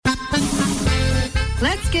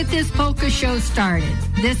Let's get this polka show started.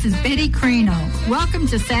 This is Betty Crino. Welcome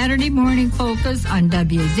to Saturday Morning Polkas on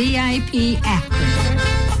WZIP Akron.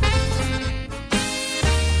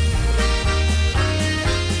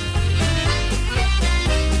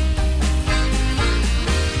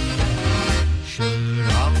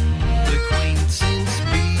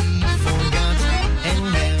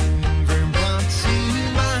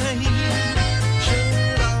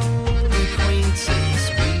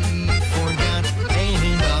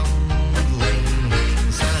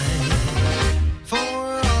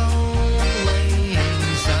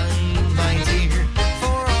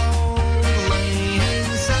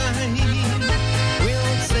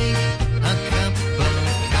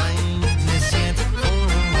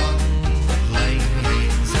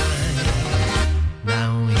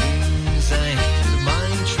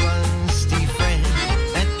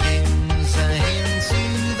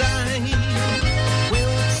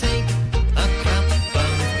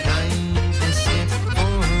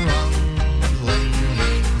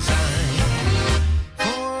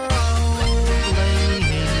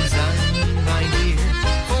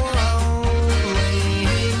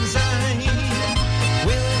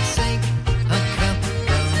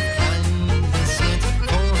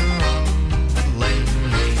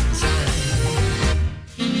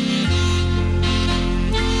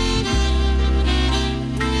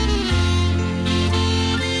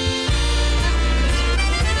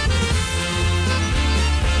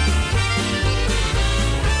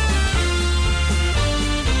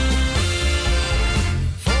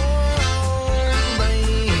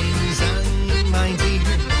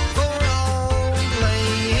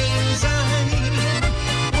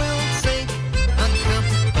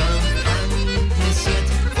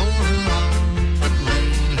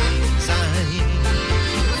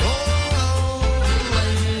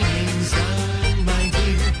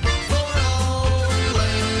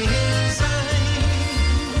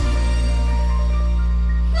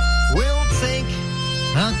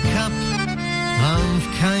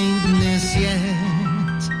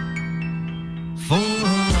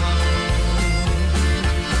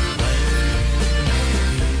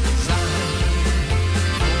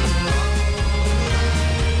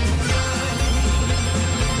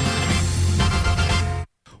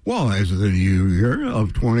 Well, as the new year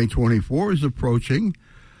of 2024 is approaching,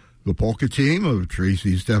 the polka team of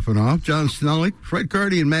Tracy Stefanoff, John Snellick, Fred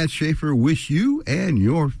Carty, and Matt Schaefer wish you and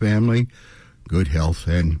your family good health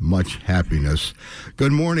and much happiness.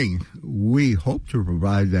 Good morning. We hope to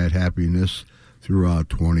provide that happiness throughout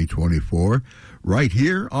 2024 right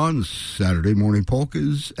here on Saturday Morning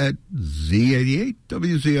Polkas at Z88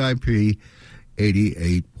 WZIP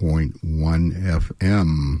 88.1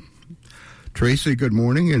 FM. Tracy, good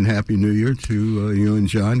morning and Happy New Year to you and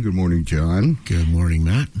John. Good morning, John. Good morning,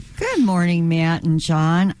 Matt. Good morning, Matt and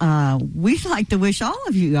John. We'd like to wish all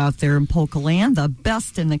of you out there in Polka Land the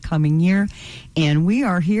best in the coming year. And we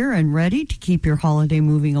are here and ready to keep your holiday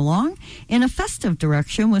moving along in a festive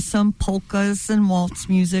direction with some polkas and waltz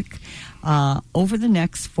music over the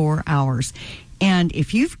next 4 hours. And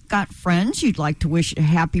if you've got friends you'd like to wish a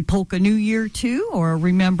happy Polka New Year to, or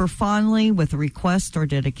remember fondly with a request or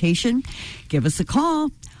dedication, give us a call.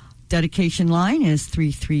 Dedication line is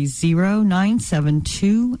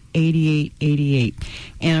 330-972-8888.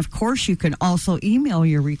 And, of course, you can also email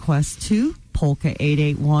your request to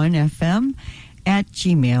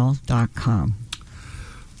polka881fm@gmail.com.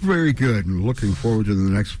 Very good. And looking forward to the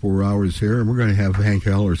next 4 hours here. And we're going to have Hank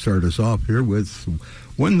Heller start us off here with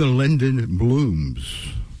When the Linden Blooms.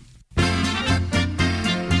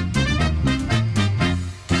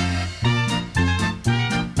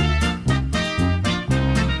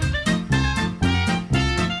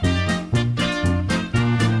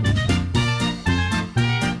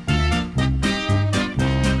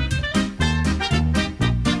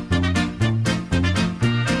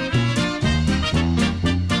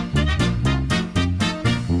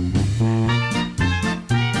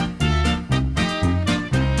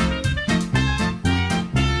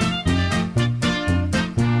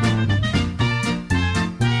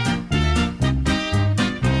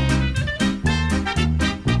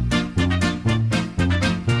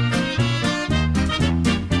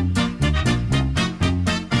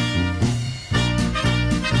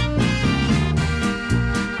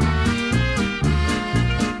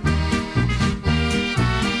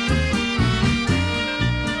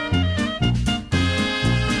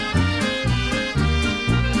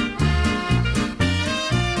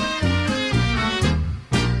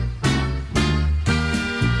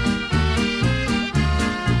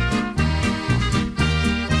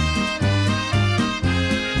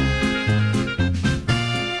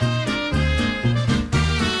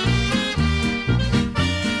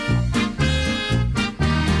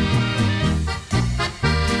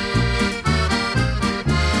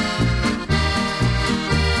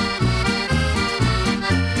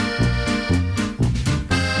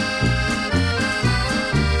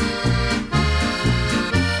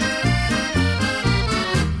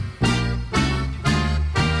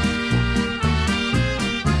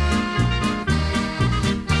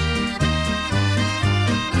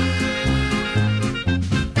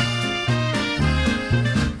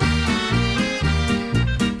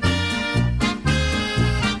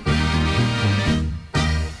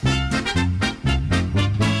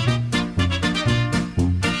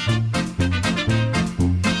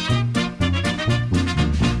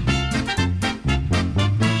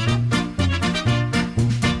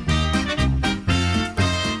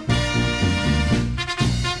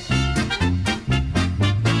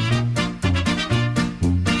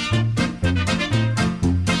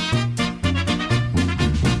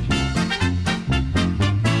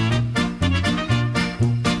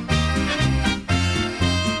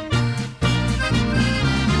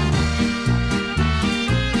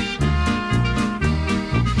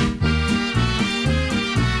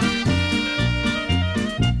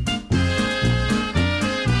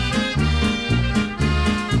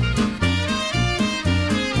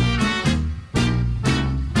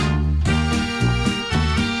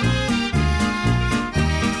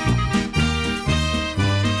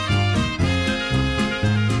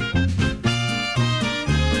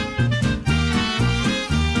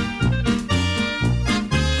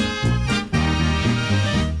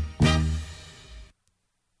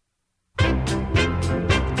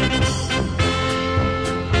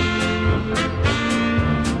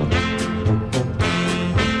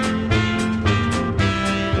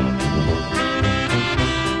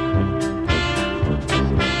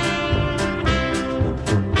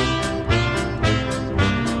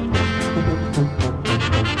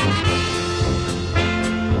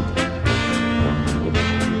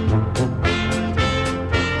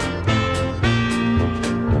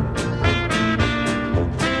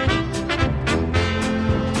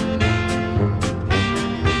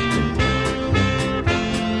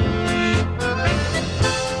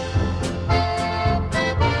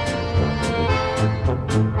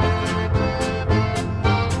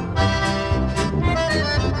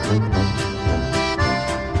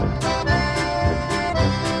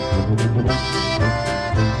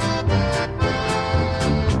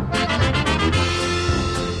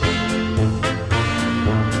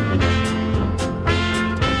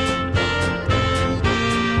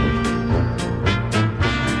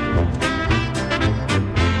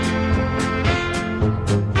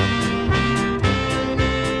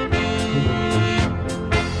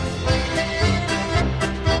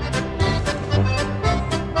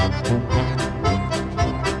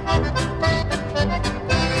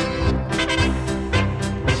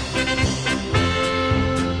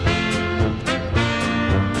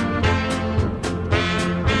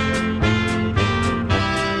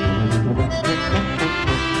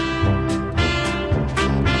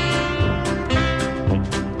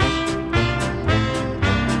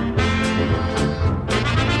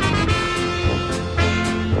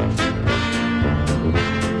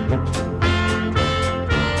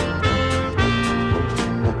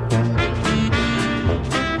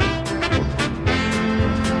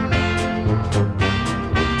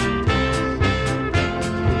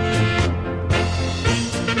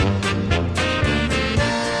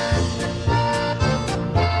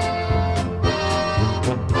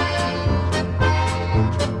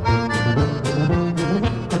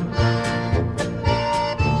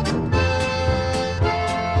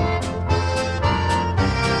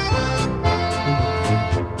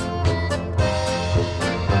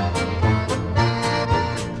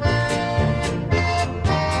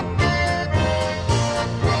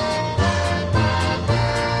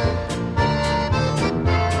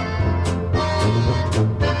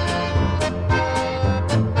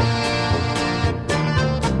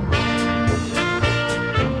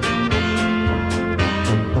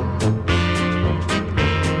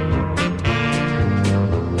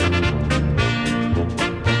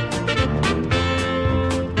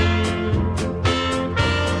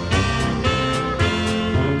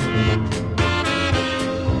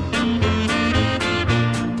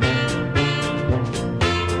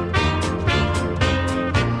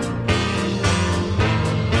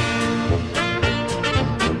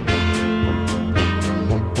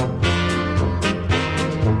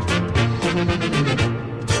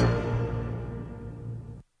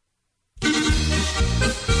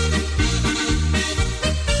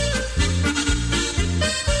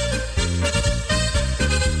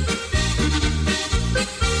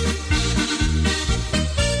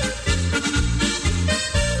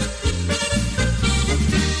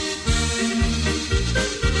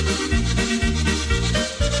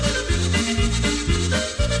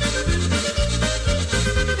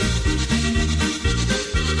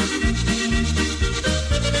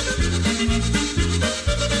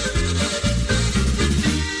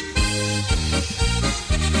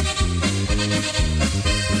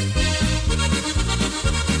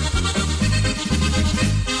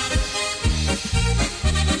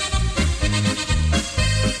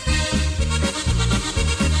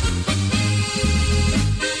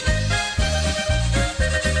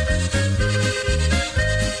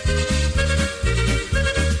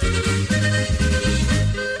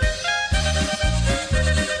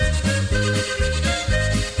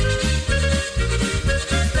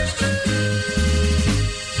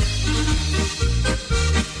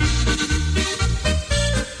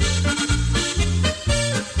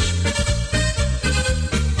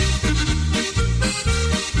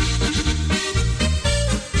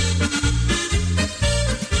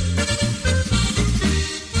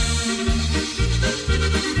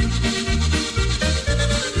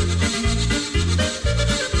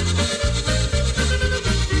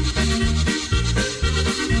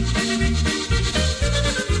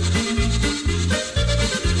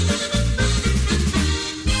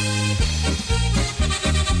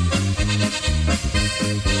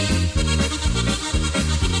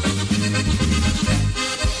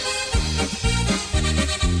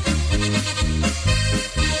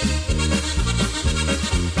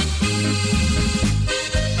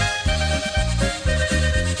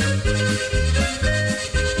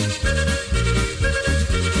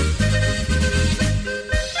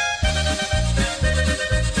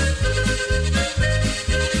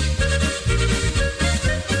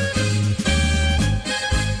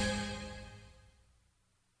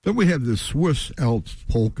 Then we have the Swiss Alps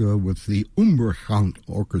Polka with the Umbercount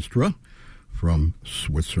Orchestra from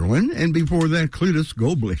Switzerland. And before that, Cletus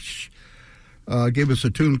Goblich gave us a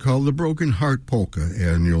tune called The Broken Heart Polka.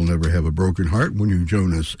 And you'll never have a broken heart when you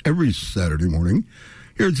join us every Saturday morning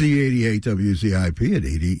here at Z88 WZIP at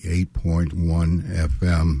 88.1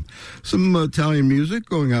 FM. Some Italian music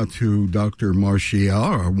going out to Dr. Marcial,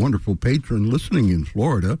 our wonderful patron listening in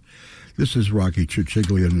Florida. This is Rocky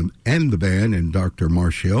Chichiglia and the band, and Dr.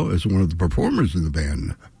 Marcial is one of the performers in the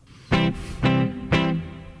band.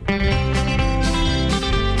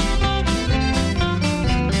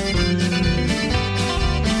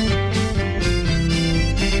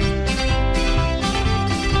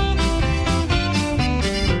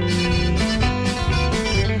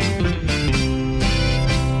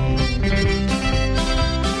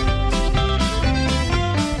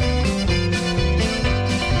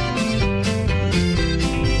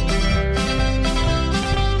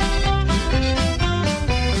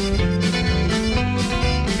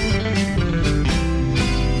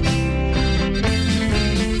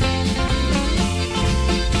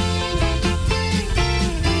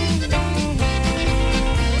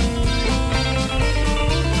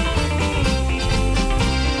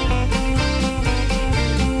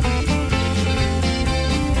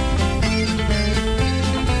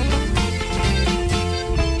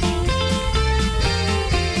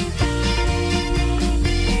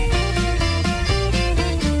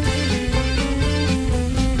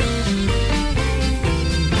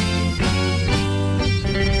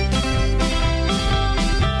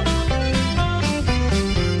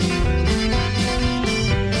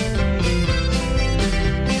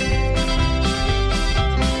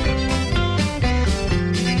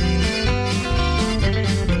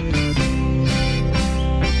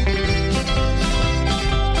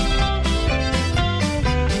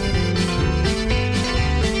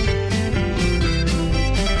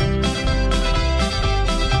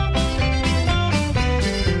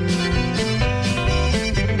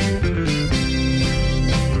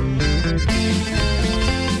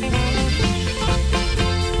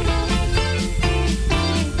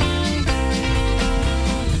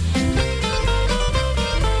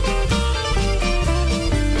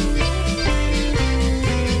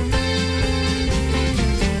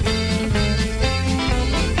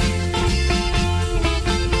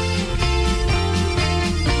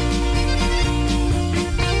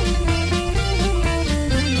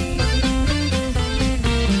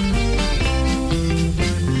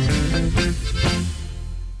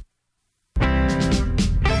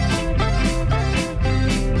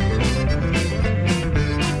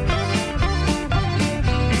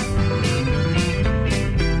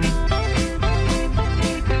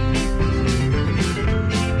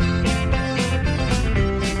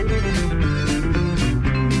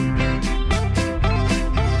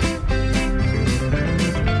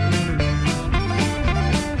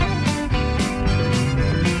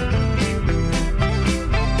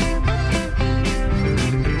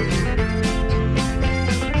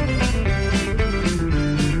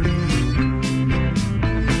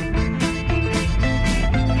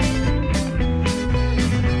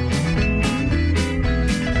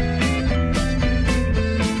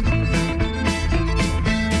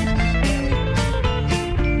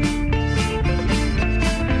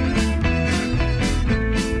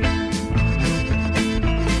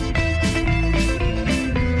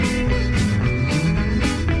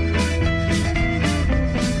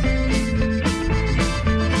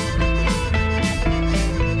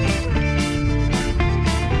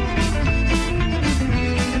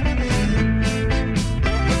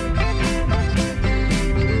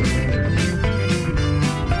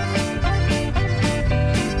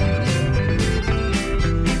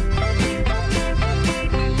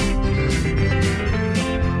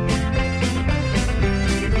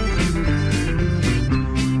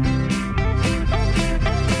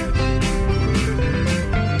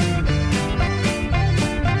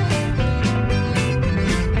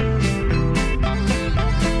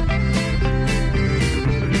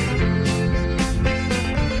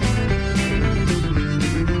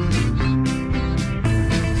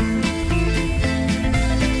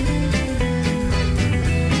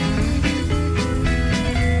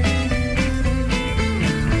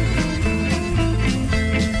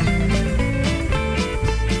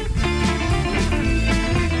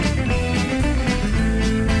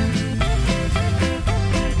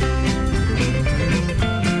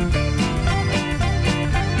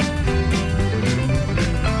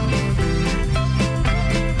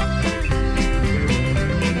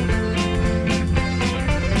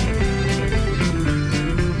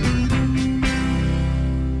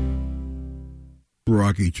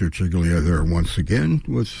 Rocky Churchiglia there once again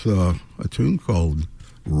with a tune called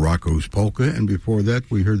Rocco's Polka. And before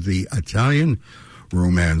that, we heard the Italian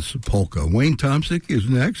Romance Polka. Wayne Tomsick is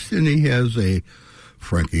next, and he has a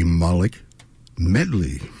Frankie Malik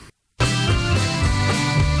medley.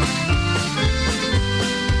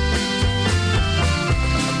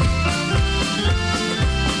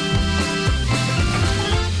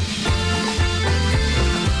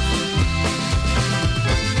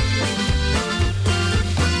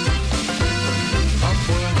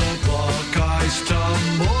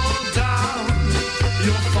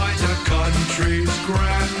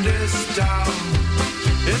 Grandest town.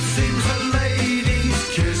 It seems a lady's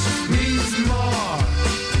kiss means more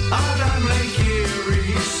out on Lake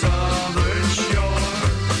Erie, southern shore.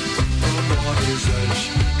 From Water's Edge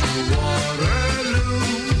to Waterloo,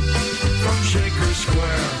 from Shaker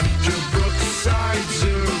Square to Brookside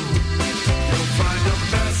Zoo, you'll find the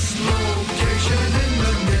best location in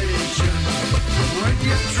the nation when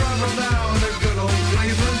you travel down to good old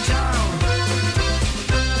Cleveland town.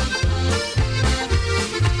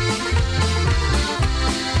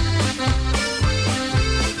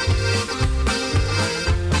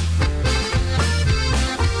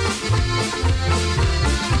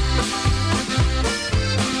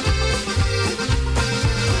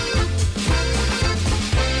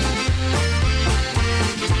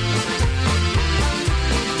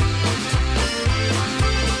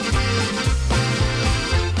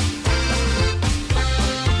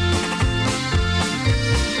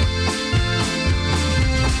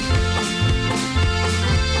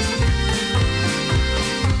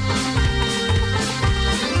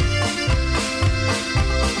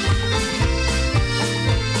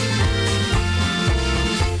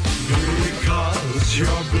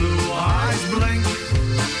 Your blue eyes blink,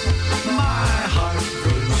 my heart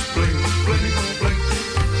goes blink, blink, blink.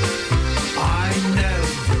 I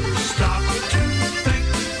never stop to think,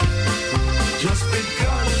 just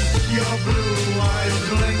because your blue eyes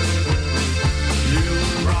blink, you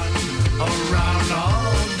run around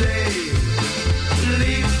all day,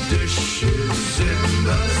 leave dishes in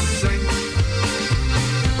the sink,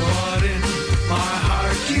 but in my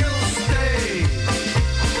heart you'll stay,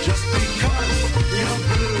 just because your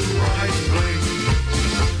blue eyes blink.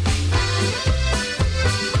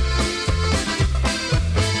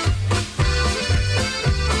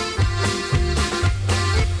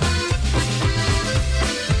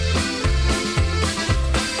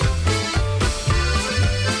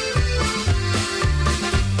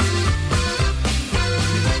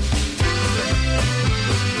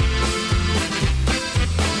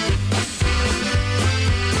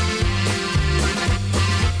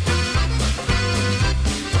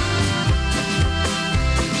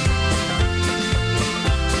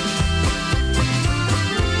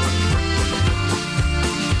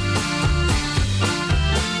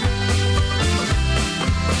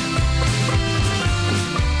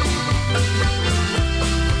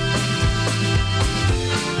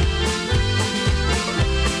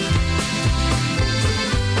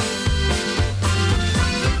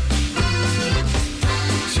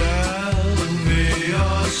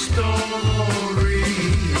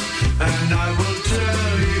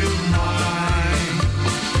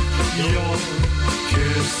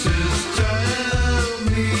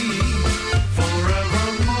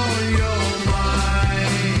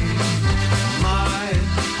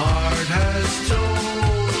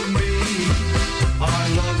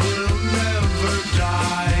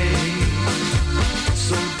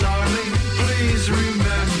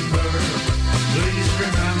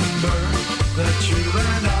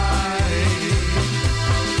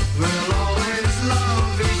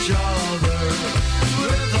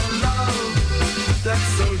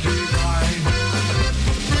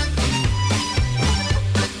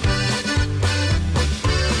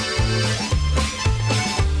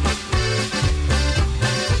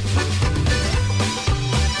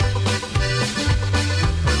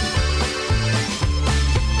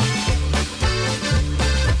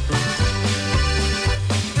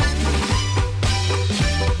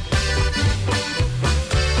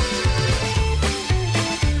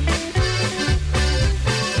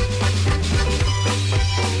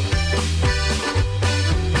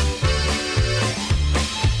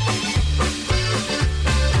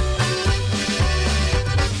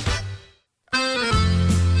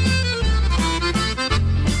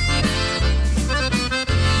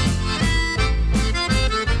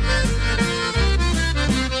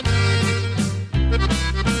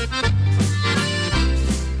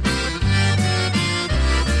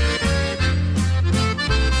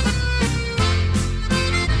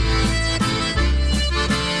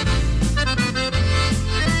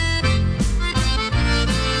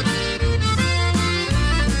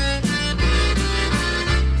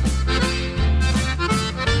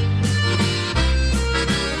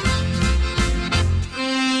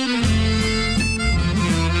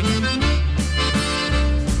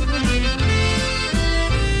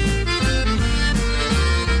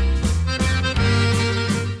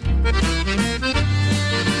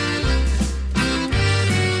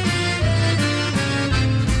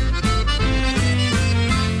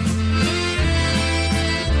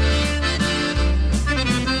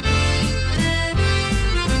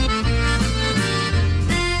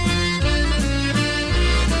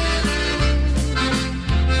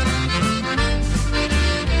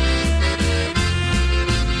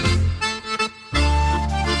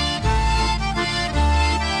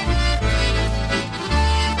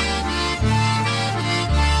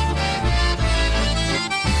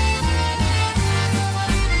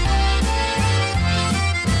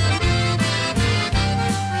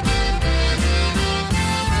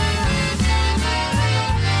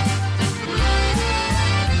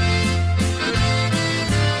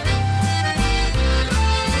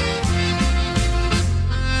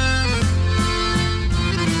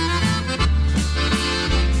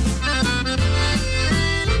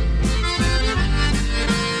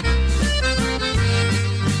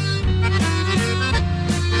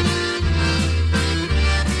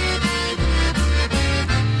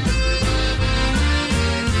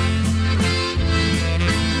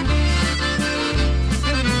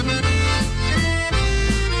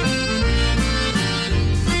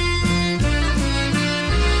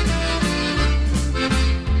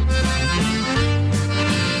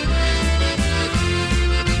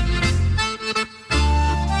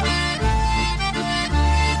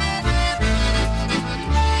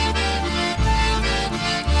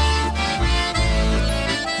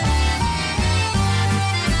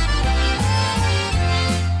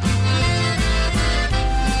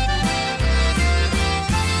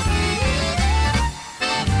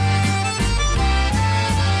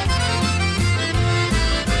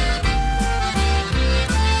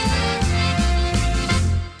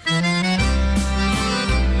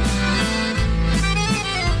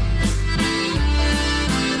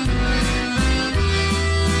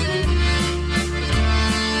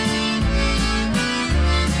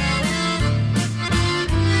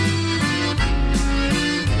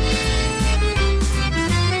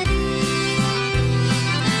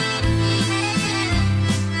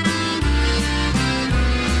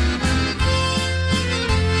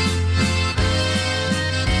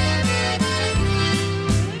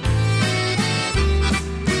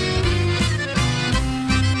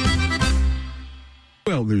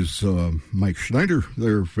 there's Mike Schneider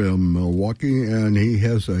there from Milwaukee, and he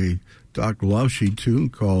has a Doc Lauschi tune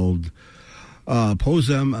called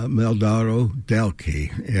Pozem Meldaro Dalki.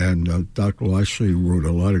 And Doc Lauschi wrote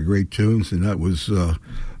a lot of great tunes, and that was a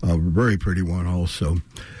very pretty one also.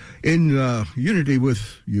 In unity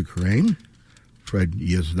with Ukraine, Fred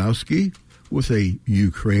Yaznowski with a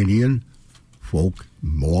Ukrainian folk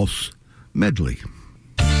waltz medley.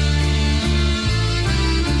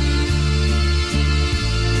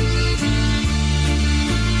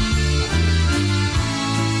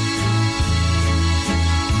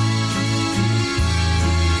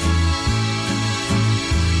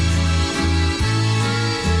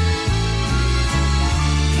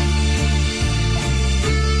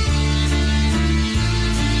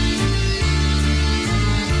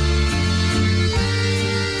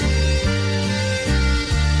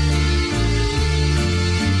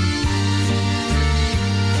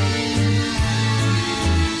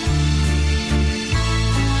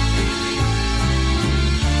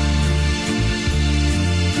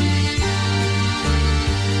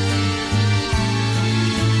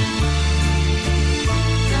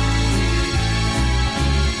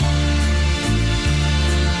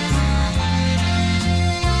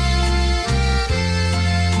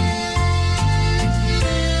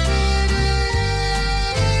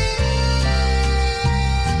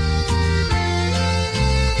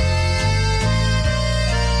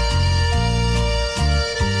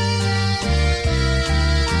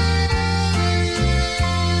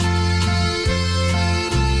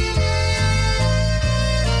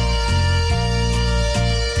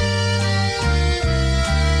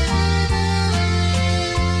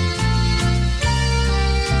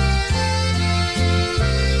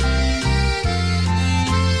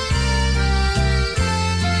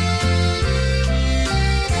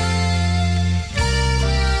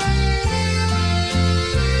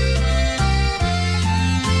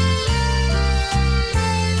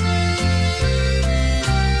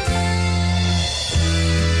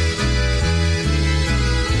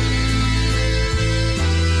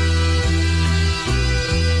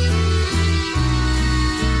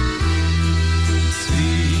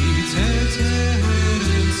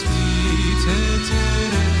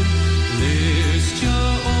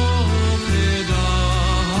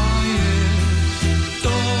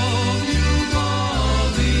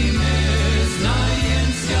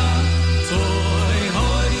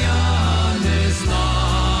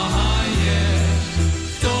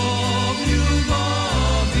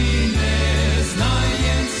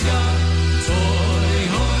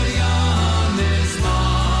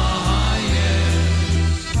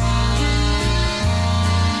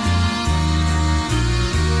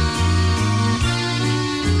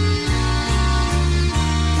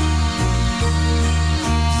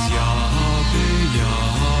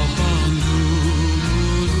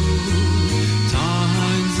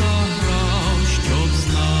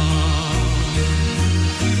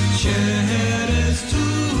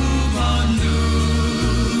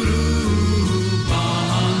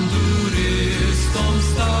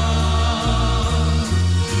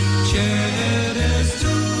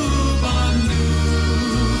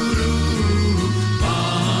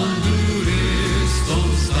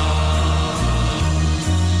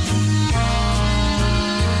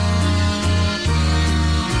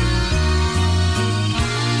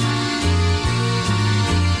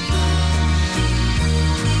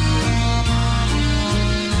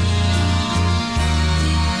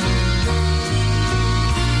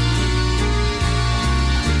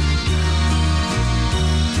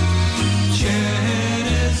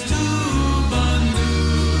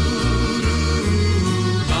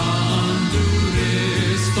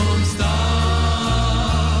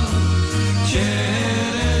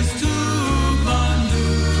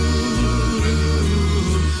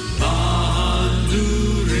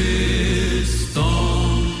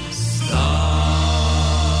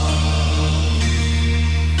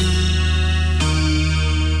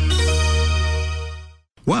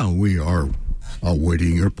 Well, we are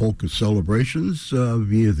awaiting your polka celebrations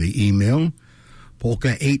via the email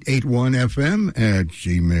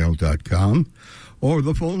polka881fm@gmail.com or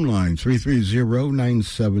the phone line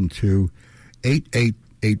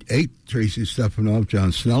 330-972-8888. Tracy Stefanov,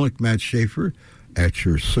 John Snellick, Matt Schaefer at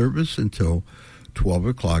your service until 12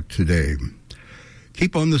 o'clock today.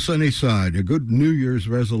 Keep on the sunny side, a good New Year's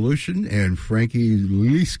resolution, and Frankie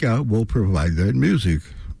Liska will provide that music.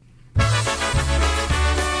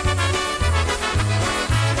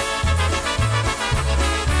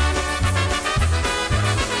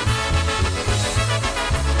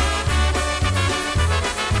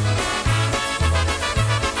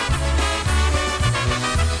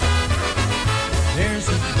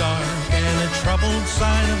 dark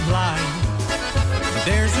side of life. But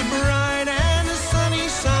there's a bright and a sunny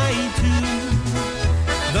side too.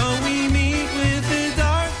 Though we meet with the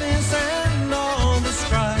darkness and all the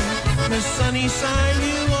strife, the sunny side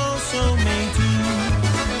you also may too.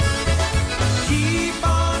 Keep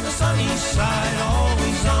on the sunny side,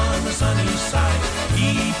 always on the sunny side.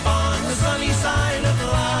 Keep on the sunny side of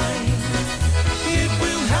life. It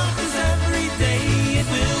will help us every day, it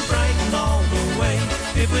will brighten all the way.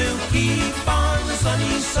 It will keep on the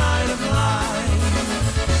sunny side of life.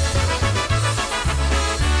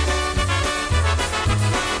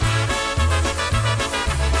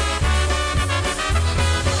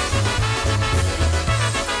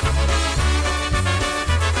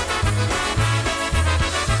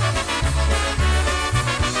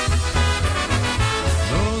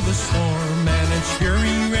 Though the storm and its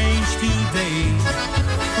fury rage today,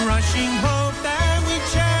 rushing hope that we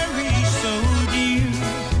cherish so dear,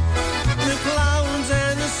 the clouds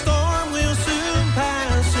and the storm will soon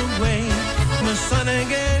pass away. The sun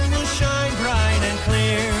again will shine bright and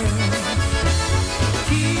clear.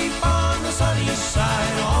 Keep on the sunny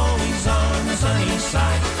side, always on the sunny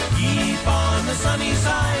side. Keep on the sunny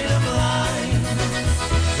side of life.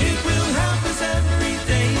 It will help us every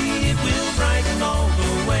day, it will brighten all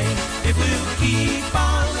the way. It will keep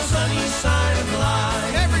on the sunny side of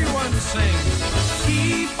life. Everyone sing.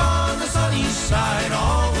 Keep on the sunny side,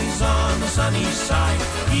 always on the sunny side.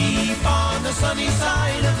 Keep on the sunny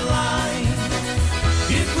side of life.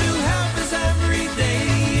 It will help us every day,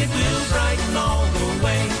 it will brighten all the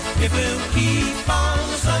way. It will keep on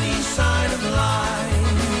the sunny side of life.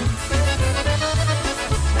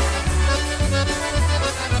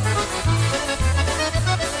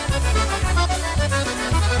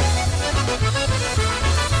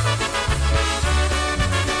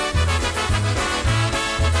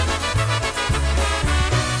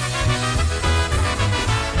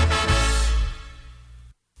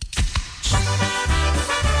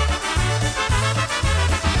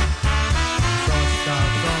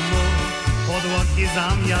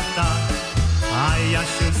 Zamiata, a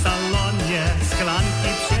Jasiu w salonie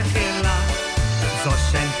szklanki przechyla.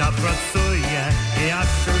 Zosieńka pracuje,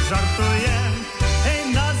 Jasiu żartuje.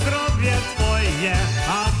 Hej, na zdrowie twoje,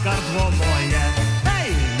 a gardło moje.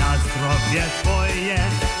 Hej, na zdrowie twoje,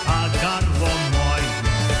 a gardło moje.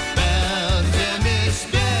 Będziemy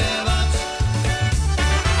śpiewać.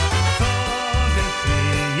 To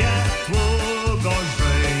wypije, długo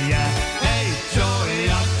żyje. Hej, co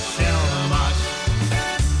jak się masz?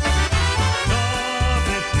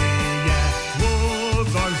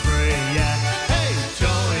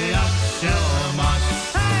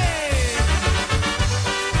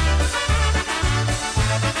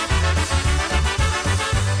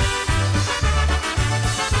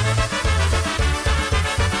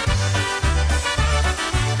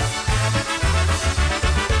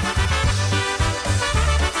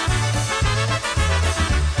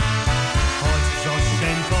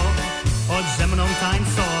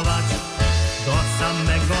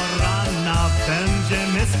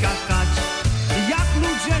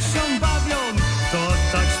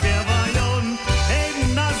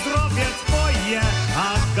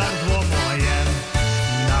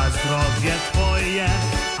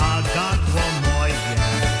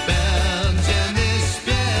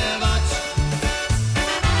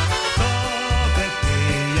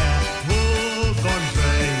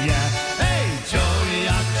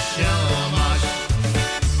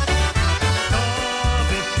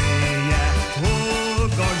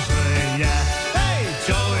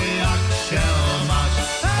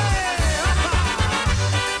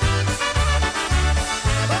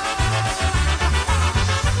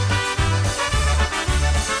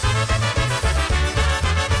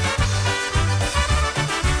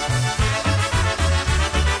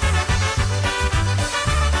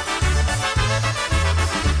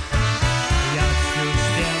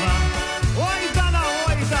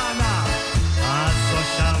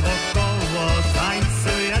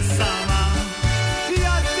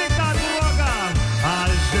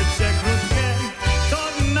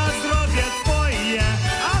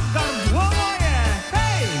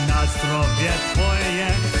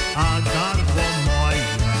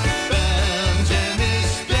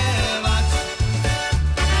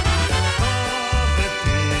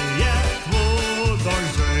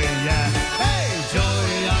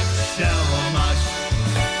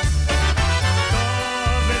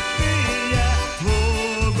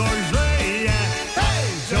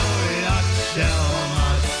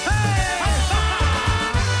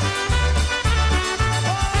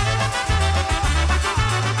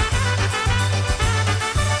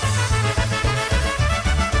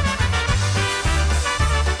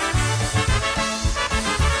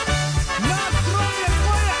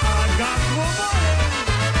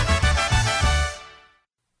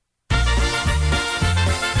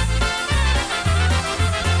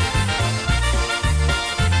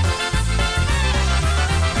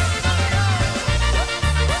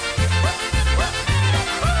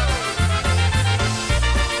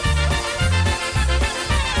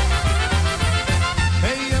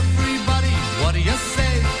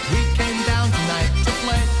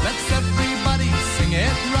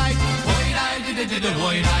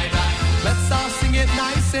 voy-da-da. Let's all sing it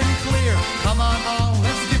nice and clear. Come on all,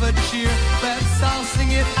 let's give a cheer. Let's all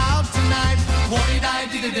sing it out tonight.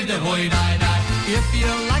 Voy-da-da-da-da, voy-da-da. If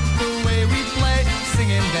you like the way we play,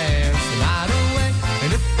 sing and dance the night away.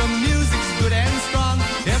 And if the music's good and strong,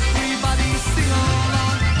 everybody sing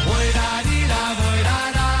along. Voy-da-dee-da,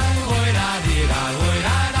 voy-da-da, voy-da-dee-da,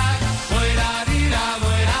 voy-da-da, voy-da-dee-da,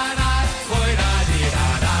 voy-da-da,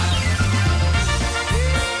 voy-da-dee-da-da.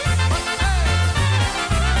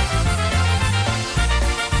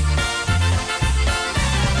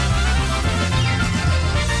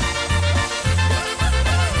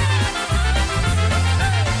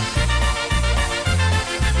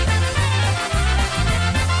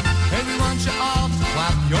 And we want you all to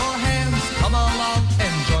clap your hands. Come along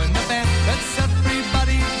and join the band. Let's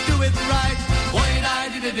everybody do it right.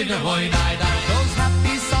 Voy-da-dee-da-dee-da, voy-da-da. Those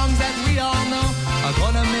happy songs that we all know are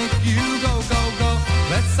gonna make you go, go, go.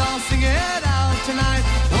 Let's all sing it out tonight.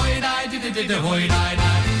 Voy-da-dee-da-dee-da, voy-da-da.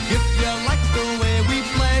 If you like the way we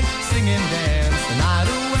play, sing and dance the night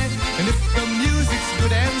away. And if the music's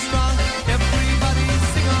good and strong, everybody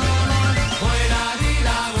sing along.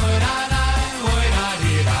 Voy-da-dee-da, voy-da-da,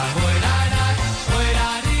 voy-da-dee-da, voy-da-da,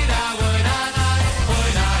 voy-da-dee-da, voy-da-da,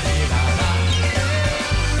 voy-da-dee-da-da.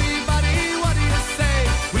 Everybody, what do you say?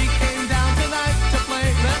 We came down tonight to play.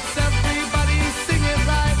 Let's everybody sing it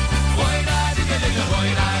right. Voy-da-dee-da-dee-da,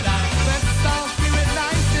 voy-da-da. Let's all hear it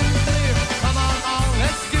nice and clear. Come on all,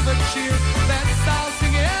 let's give a cheer. Let's all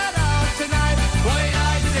sing it out tonight.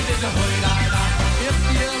 Voy-da-dee-da-dee-da, voy-da-da. If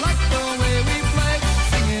you like the way we play,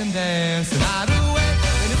 sing and dance the night away.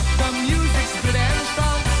 And if the music's good and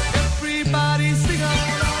strong, everybody sing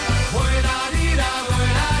along. Voy-da-dee-da,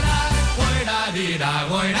 voy-da-da, voy-da-dee-da,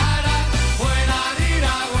 voy-da-da,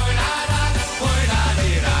 voy-da-dee-da, voy-da-da,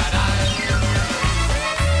 voy-da-dee-da-da.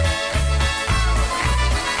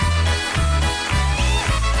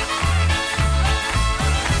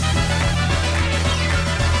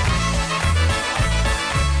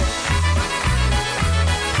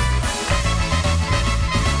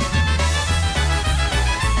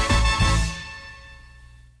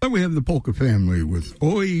 Then we have the Polka Family with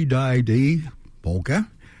Oi Dai Di Polka.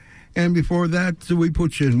 And before that, we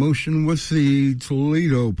put you in motion with the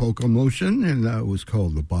Toledo Polka Motion, and that was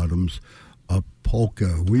called the Bottoms Up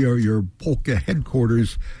Polka. We are your polka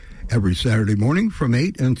headquarters every Saturday morning from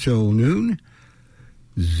 8 until noon.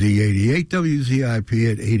 Z88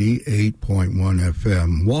 WZIP at 88.1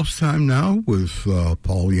 FM. Waltz time now with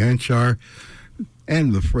Paul Yanchar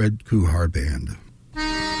and the Fred Kuhar Band.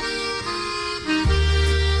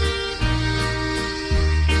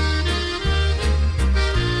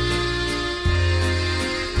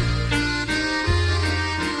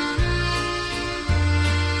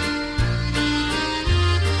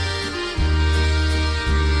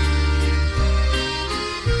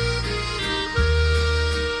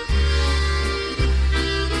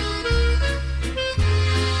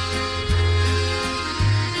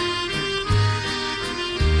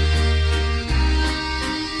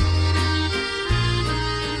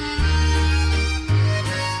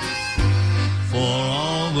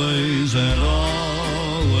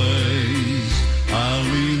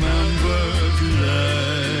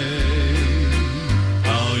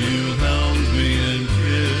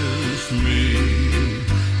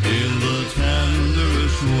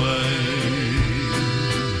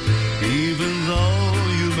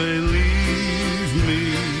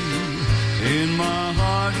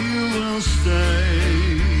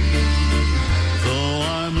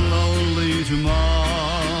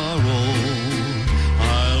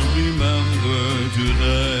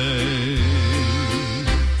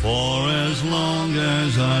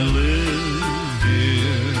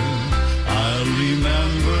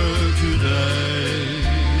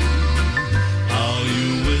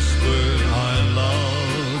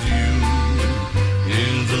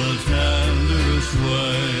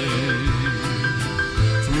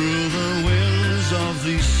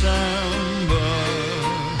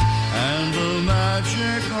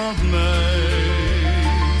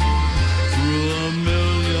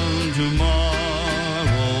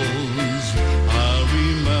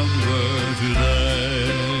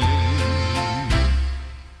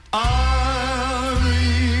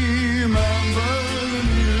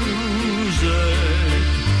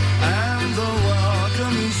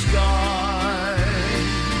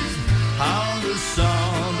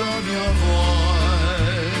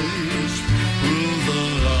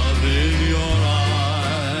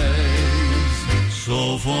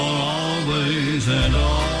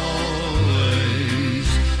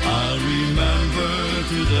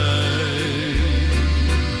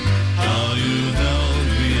 How you held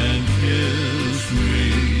me and kissed me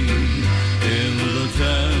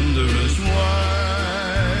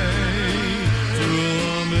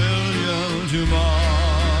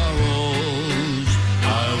tomorrows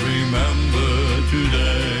I'll remember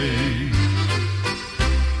today.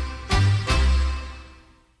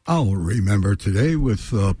 I'll remember today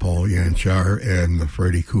with Paul Yanchar and the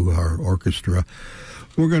Freddie Kuhar Orchestra.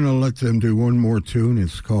 We're going to let them do one more tune.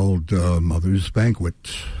 It's called Mother's Banquet.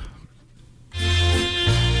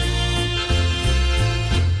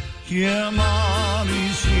 Chiamami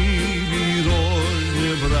si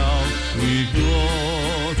rożnie brał i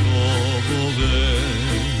gotowe.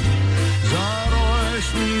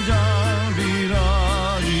 Zarośli dal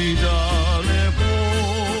virali dale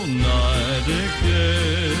ponadeke.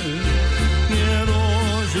 Nie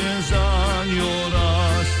roże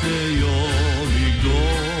zanioraste jovi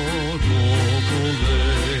gotowe.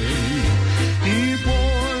 I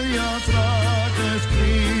poja trate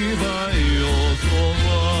skrivajo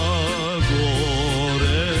slova.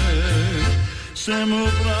 Jsem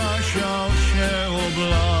uprašal się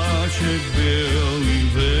obláček bělý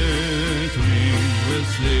větrých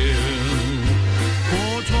vesel.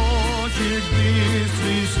 Potoček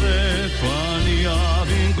bystrý svět pani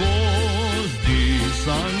Avin gozdy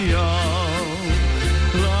sanjal.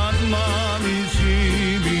 Rád mami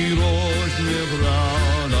si výrožně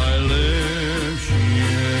bral, najlepšie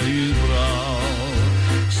izbral.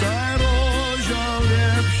 Saj roža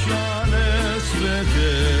lepša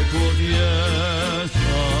nesvete kod je.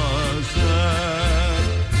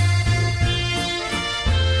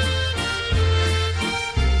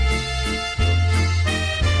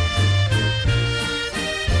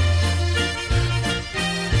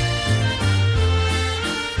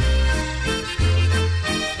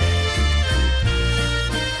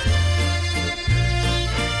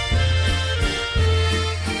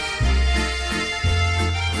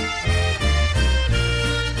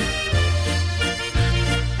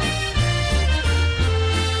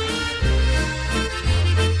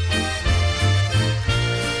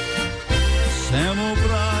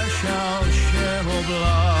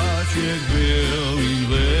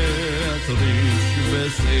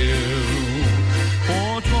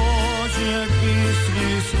 Potoček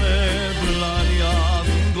bystry srebrlani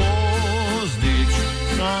Avin gozdič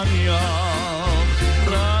sanjal.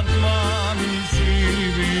 Rad mami si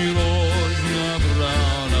výrožňa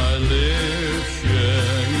bral, najlepšie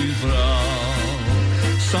izbral.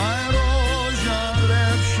 Saj roža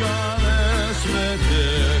lepša nesvete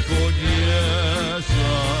kod je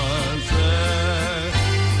srdce.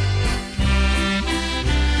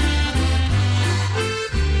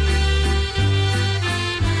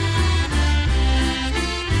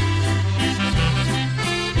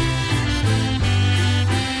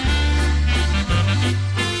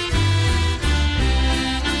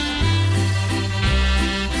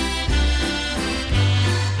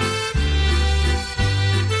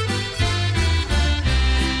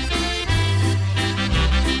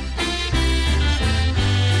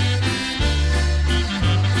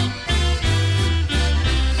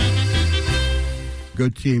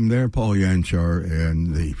 Good team there, Paul Yanchar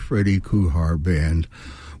and the Freddie Kuhar Band.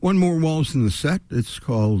 One more waltz in the set. It's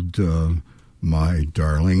called My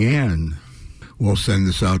Darling Ann. We'll send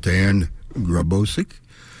this out to Ann Grabosic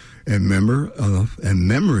in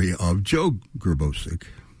memory of Joe Grabosic.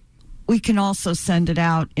 We can also send it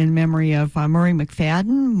out in memory of Murray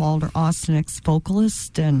McFadden, Mulder Austin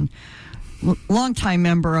ex-vocalist and longtime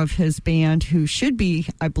member of his band, who should be,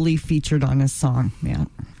 I believe, featured on his song, Matt.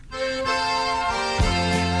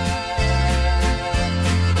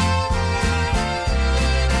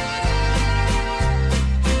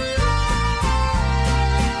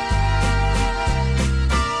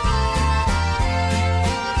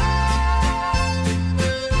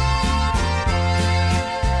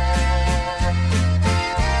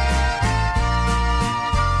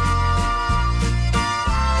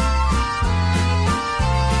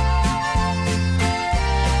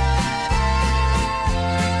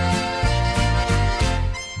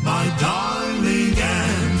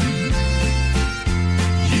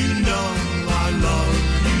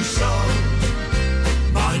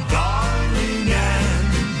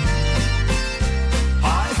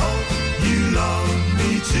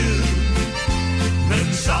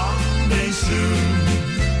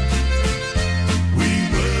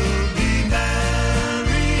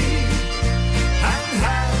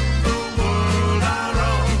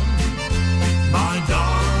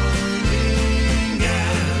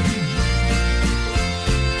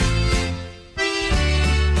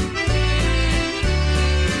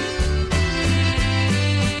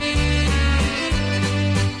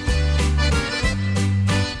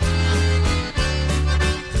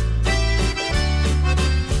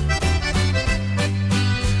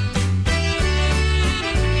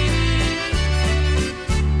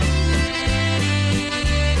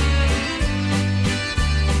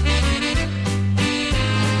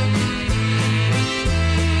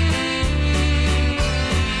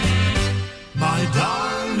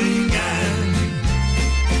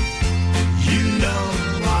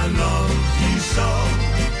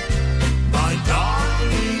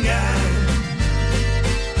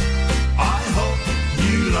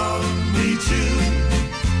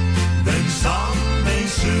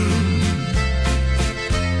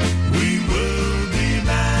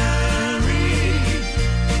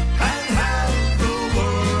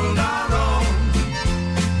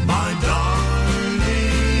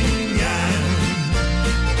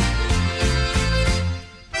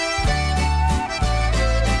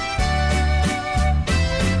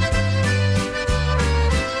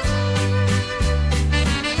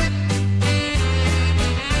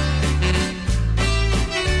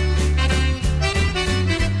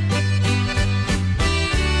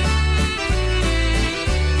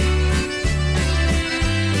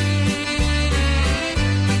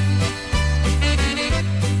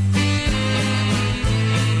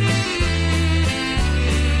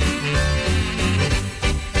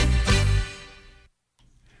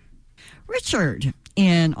 Richard,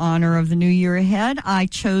 in honor of the new year ahead, I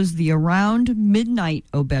chose the Around Midnight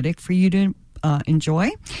obedic for you to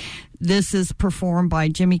enjoy. This is performed by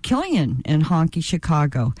Jimmy Killian in Honky,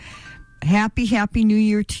 Chicago. Happy New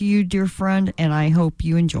Year to you, dear friend, and I hope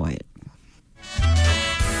you enjoy it.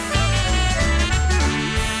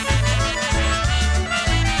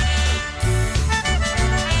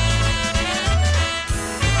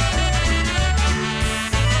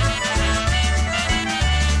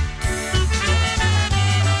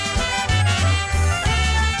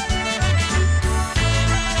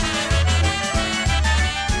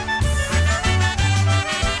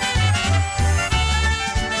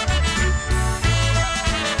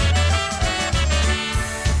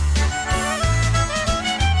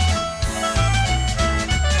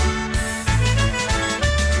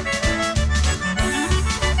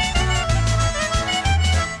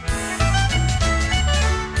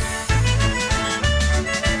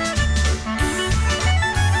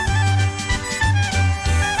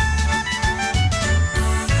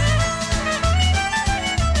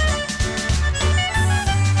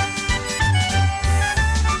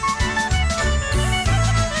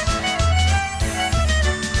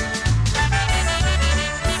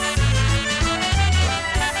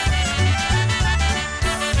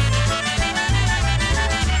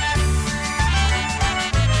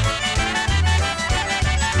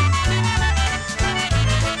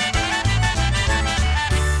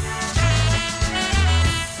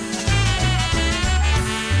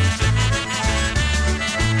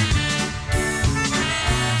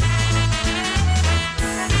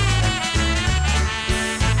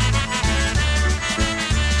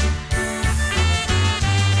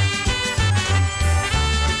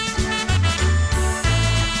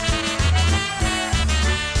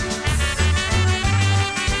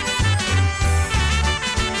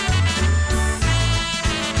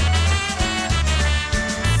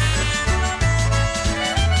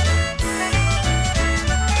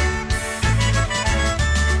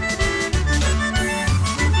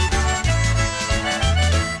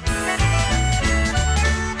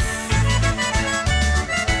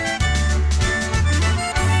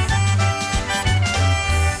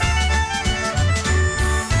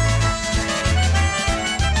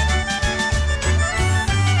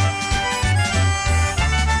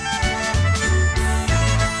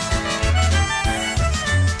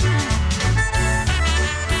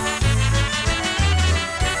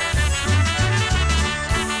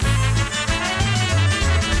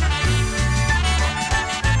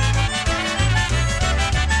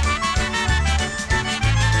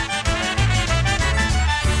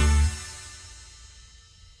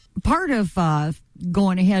 Part of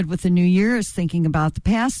going ahead with the new year is thinking about the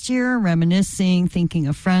past year, reminiscing, thinking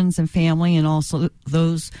of friends and family, and also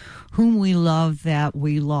those whom we love that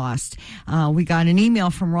we lost. We got an email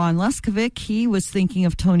from Ron Leskovic. He was thinking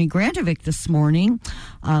of Tony Grantovic this morning.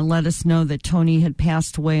 Let us know that Tony had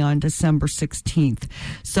passed away on December 16th.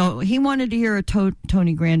 So he wanted to hear a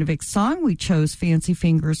Tony Grantovic song. We chose Fancy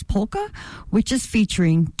Fingers Polka, which is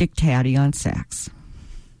featuring Dick Taddy on sax.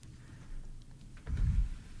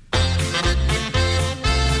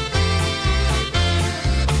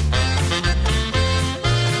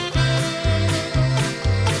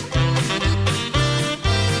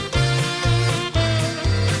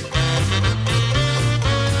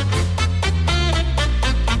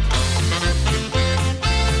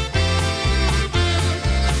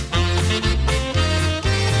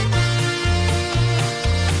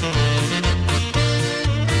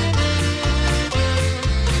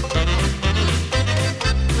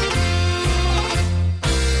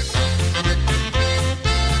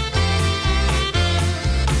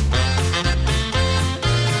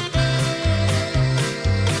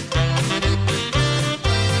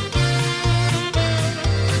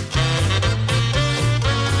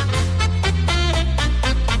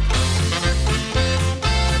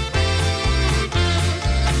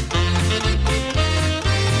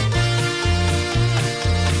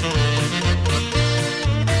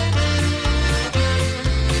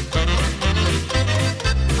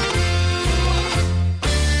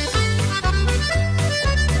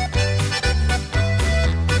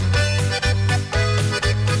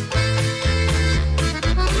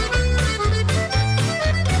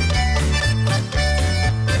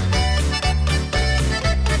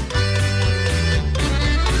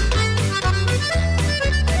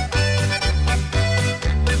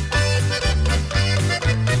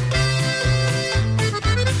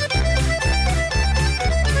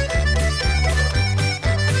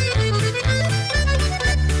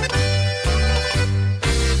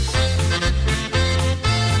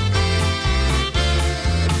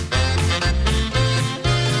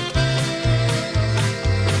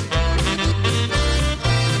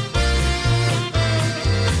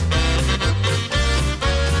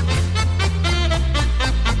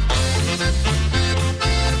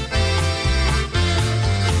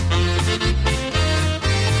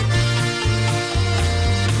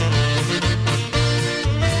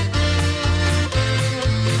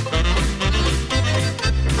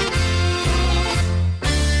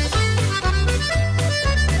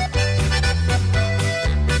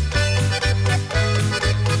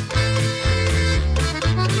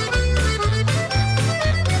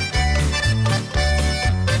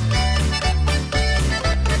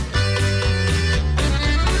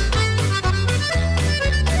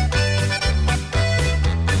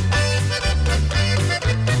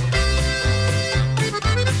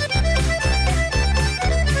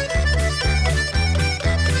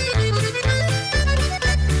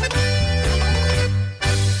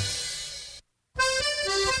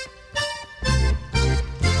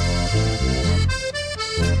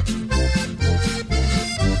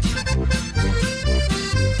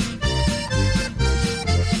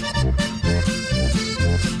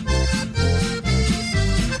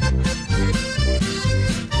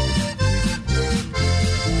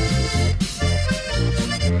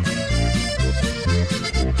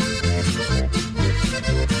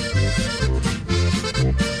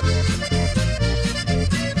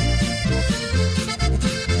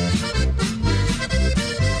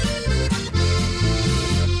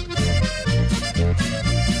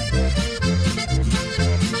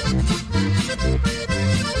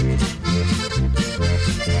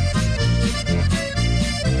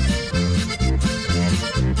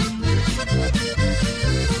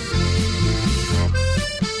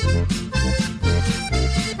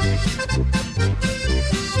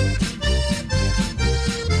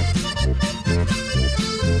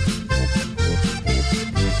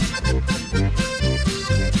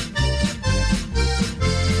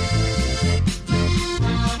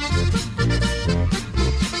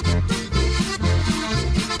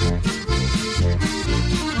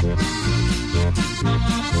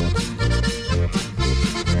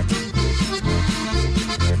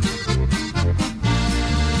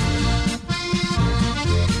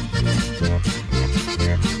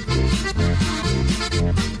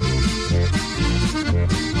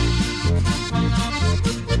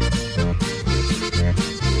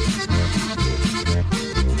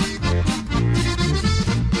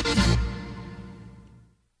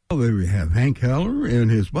 Hank Heller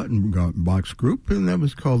and his Button Box Group, and that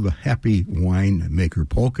was called the Happy Winemaker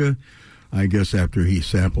Polka. I guess after he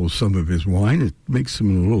samples some of his wine, it makes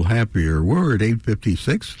him a little happier. We're at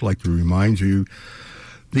 8:56. I'd like to remind you,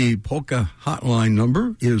 the polka hotline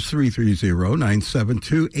number is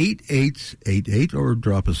 330-972-8888, or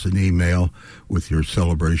drop us an email with your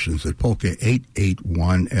celebrations at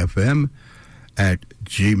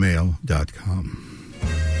polka881fm@gmail.com.